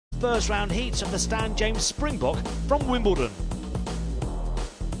first round heats of the Stan James Springbok from Wimbledon.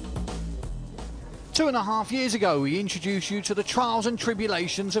 2.5 years ago, we introduced you to the trials and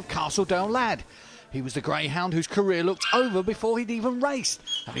tribulations of Castledale Lad. He was the greyhound whose career looked over before he'd even raced,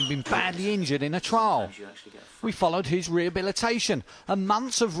 having been badly injured in a trial. We followed his rehabilitation, and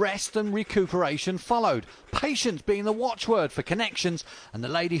months of rest and recuperation followed, patience being the watchword for Connections and the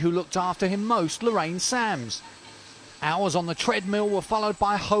lady who looked after him most, Lorraine Sams. Hours on the treadmill were followed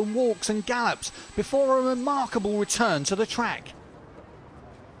by home walks and gallops before a remarkable return to the track.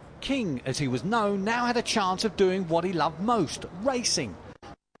 King, as he was known, now had a chance of doing what he loved most, racing.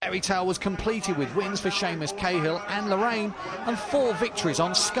 Fairy tale was completed with wins for Seamus Cahill and Lorraine and 4 victories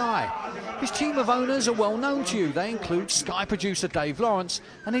on Sky. His team of owners are well known to you. They include Sky producer Dave Lawrence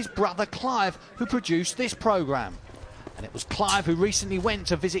and his brother Clive, who produced this programme. And it was Clive who recently went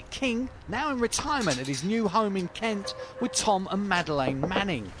to visit King, now in retirement at his new home in Kent, with Tom and Madeleine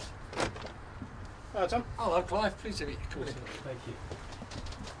Manning. Hello, Tom. Hello, Clive. Pleased to meet you. Thank you.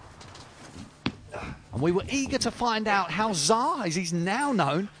 And we were eager to find out how Tsar, as he's now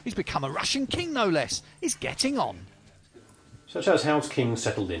known, he's become a Russian king no less, is getting on. So tell us, how's King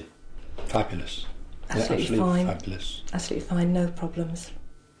settled in? Fabulous. Absolutely fine. Fabulous. Absolutely fine, no problems.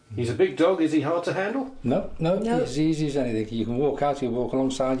 He's a big dog, is he hard to handle? No, he's easy as anything. You can walk out, he'll walk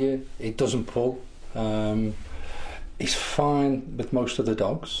alongside you, it doesn't pull. He's fine with most of the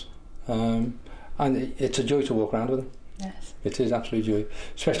dogs, and it's a joy to walk around with him. Yes. It is absolute joy,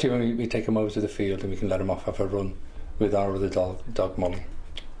 especially when we take him over to the field and we can let him off have a run with our other dog Molly.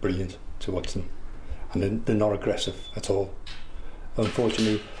 Brilliant to watch them, and they're not aggressive at all.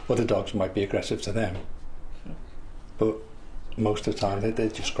 Unfortunately, other dogs might be aggressive to them, but most of the time they're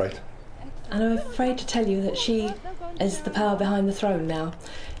just great. And I'm afraid to tell you that she is the power behind the throne now.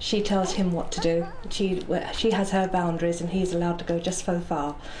 She tells him what to do. She has her boundaries and he's allowed to go just so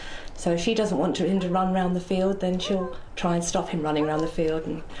far. So if she doesn't want him to run around the field, then she'll try and stop him running around the field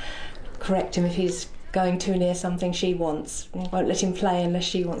and correct him if he's going too near something she wants. Won't let him play unless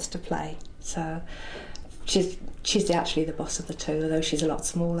she wants to play. So she's actually the boss of the two, although she's a lot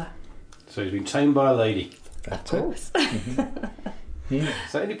smaller. So he's been tamed by a lady. That's Of course.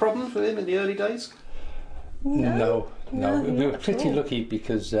 So any problems with him in the early days? No. We were pretty all. lucky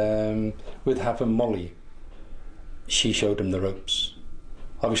because with having Molly, she showed him the ropes.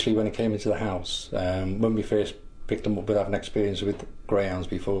 Obviously, when he came into the house, when we first picked him up with having experience with greyhounds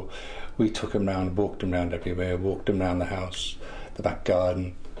before, we took him round, walked him round everywhere, walked him round the house, the back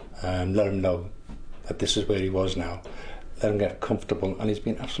garden, let him know that this is where he was now. Let him get comfortable, and he's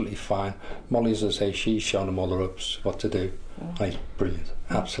been absolutely fine. Molly, as I say, she's shown him all the ropes, what to do, and he's brilliant,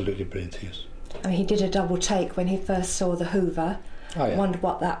 absolutely brilliant he is. I mean, he did a double take when he first saw the Hoover. Oh, yeah. Wondered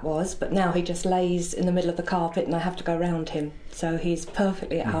what that was, but now he just lays in the middle of the carpet and I have to go round him. So he's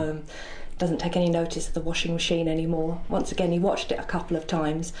perfectly at home, doesn't take any notice of the washing machine anymore. Once again, he watched it a couple of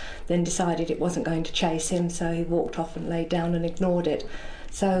times, then decided it wasn't going to chase him, so he walked off and laid down and ignored it.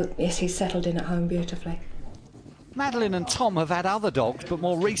 So, yes, he's settled in at home beautifully. Madeline and Tom have had other dogs, but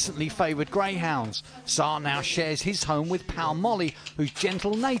more recently favoured greyhounds. Tsar now shares his home with pal Molly, whose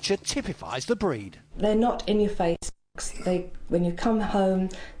gentle nature typifies the breed. They're not in your face. When you come home,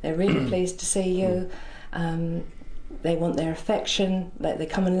 they're really pleased to see you. They want their affection. They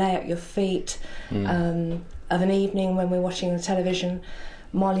come and lay at your feet. Of an evening when we're watching the television,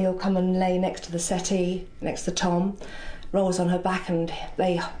 Molly will come and lay next to the settee, next to Tom, rolls on her back and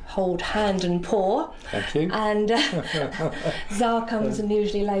they hold hand and paw. Thank you. And Tsar comes and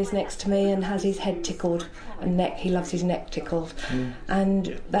usually lays next to me and has his head tickled and neck. He loves his neck tickled.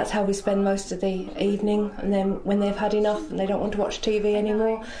 And that's how we spend most of the evening. And then when they've had enough and they don't want to watch TV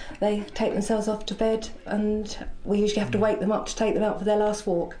anymore, they take themselves off to bed and we usually have to wake them up to take them out for their last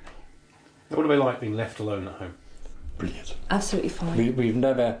walk. What are they like being left alone at home? Brilliant. Absolutely fine. We've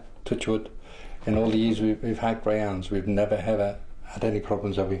never, touch wood, in all the years we've had greyhounds, we've never ever had any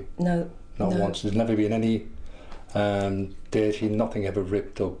problems, have we? No. Not once. There's never been any dirty, nothing ever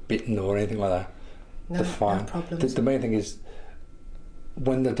ripped or bitten or anything like that. No, They're fine. no problems. The main thing is,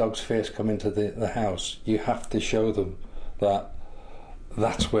 when the dogs first come into the house, you have to show them that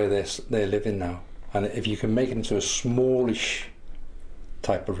that's where they're living now. And if you can make it into a smallish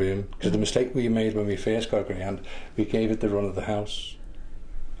type of room, because the mistake we made when we first got a greyhound, we gave it the run of the house.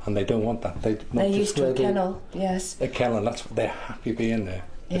 And they don't want that. They're used to a kennel, yes. A kennel, they're happy being there.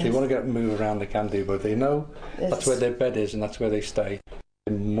 Yes. If they want to get up and move around, they can do, but they know that's where their bed is and that's where they stay.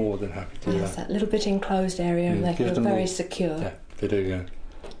 They're more than happy to do that little bit enclosed area and they feel very secure. Yeah, they do,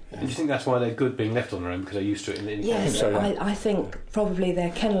 yeah. Do you think that's why they're good being left on their own, because they're used to it in Yes, so, yeah. I think probably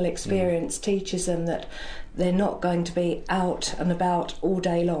their kennel experience teaches them that they're not going to be out and about all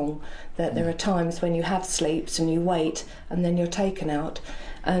day long, that there are times when you have sleeps and you wait and then you're taken out.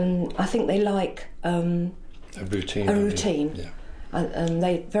 And I think they like a routine. Yeah. And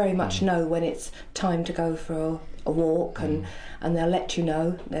they very much know when it's time to go for a walk, and they'll let you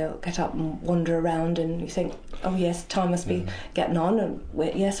know. They'll get up and wander around, and you think, oh yes, time must be getting on, and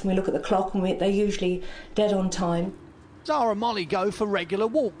we look at the clock, and they're usually dead on time. Zara and Molly go for regular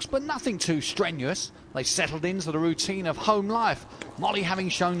walks, but nothing too strenuous. They settled into the routine of home life, Molly having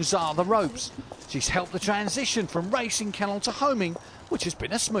shown Zara the ropes. She's helped the transition from racing kennel to homing, which has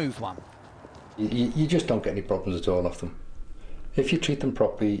been a smooth one. You just don't get any problems at all off them. If you treat them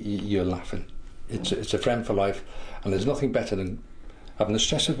properly, you're laughing. It's a friend for life, and there's nothing better than having the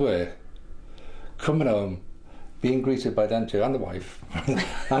stress of work, coming home, being greeted by them two and the wife,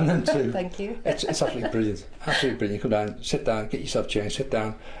 and them two. Thank you. It's absolutely brilliant. Absolutely brilliant. You come down, sit down, get yourself changed, sit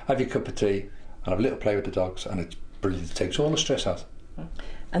down, have your cup of tea, and have a little play with the dogs, and it's brilliant. It takes all the stress out.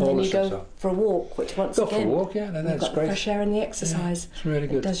 And then you go for a walk, which once again, go for a walk, yeah, and that's great. Fresh air and the exercise. Yeah, it's really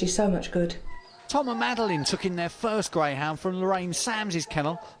good. It does you so much good. Tom and Madeline took in their first greyhound from Lorraine Sam's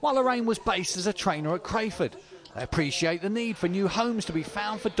kennel while Lorraine was based as a trainer at Crayford. They appreciate the need for new homes to be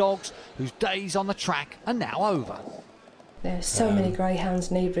found for dogs whose days on the track are now over. There's so many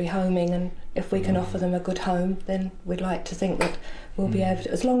greyhounds need rehoming, and if we can offer them a good home, then we'd like to think that we'll be able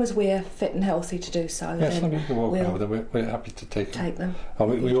to, as long as we're fit and healthy to do so. Yeah, as long as you can walk out with them, we're happy to take them.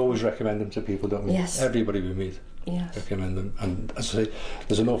 And we always recommend them to people, don't we? Yes. Everybody we meet. Yes. Recommend them. And as I say,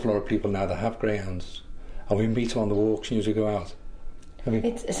 there's an awful lot of people now that have greyhounds, and we meet them on the walks and usually go out. I mean,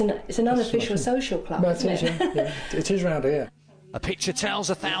 it's an unofficial social club, isn't it? Yeah. It is round here. A picture tells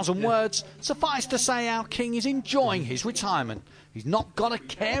 1,000 words. Suffice to say, our king is enjoying his retirement. He's not got a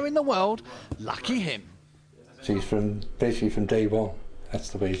care in the world. Lucky him. So he's basically from day one. That's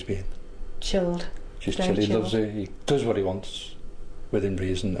the way he's been. Chilled. Just chilled. He loves it. He does what he wants within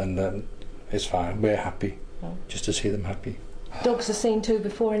reason, and it's fine. We're happy just to see them happy. Dogs are seen to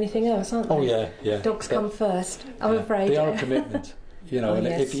before anything else, aren't they? Oh yeah. Dogs come first. I'm afraid. They are a commitment. And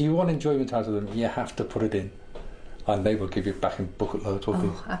yes. if you want enjoyment out of them, you have to put it in. And they will give you back in bucket loads, won't they?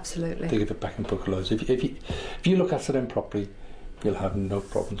 Oh, absolutely. They give it back in bucket loads. If you look after them properly, you'll have no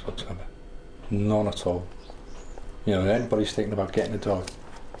problems whatsoever. None at all. Anybody's thinking about getting a dog,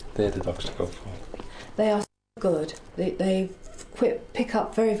 they're the dogs to go for. They are good. They pick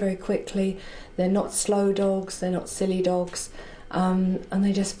up very, very quickly. They're not slow dogs, they're not silly dogs, and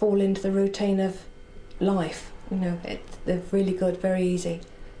they just fall into the routine of life. They're really good, very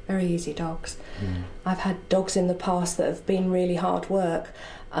easy dogs. I've had dogs in the past that have been really hard work,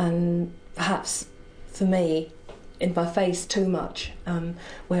 and perhaps for me, in my face too much,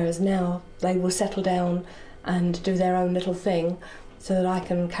 whereas now they will settle down and do their own little thing so that I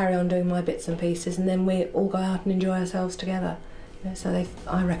can carry on doing my bits and pieces, and then we all go out and enjoy ourselves together. So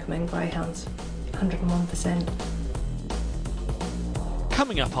I recommend greyhounds 101%.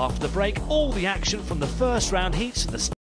 Coming up after the break, all the action from the first round heats of the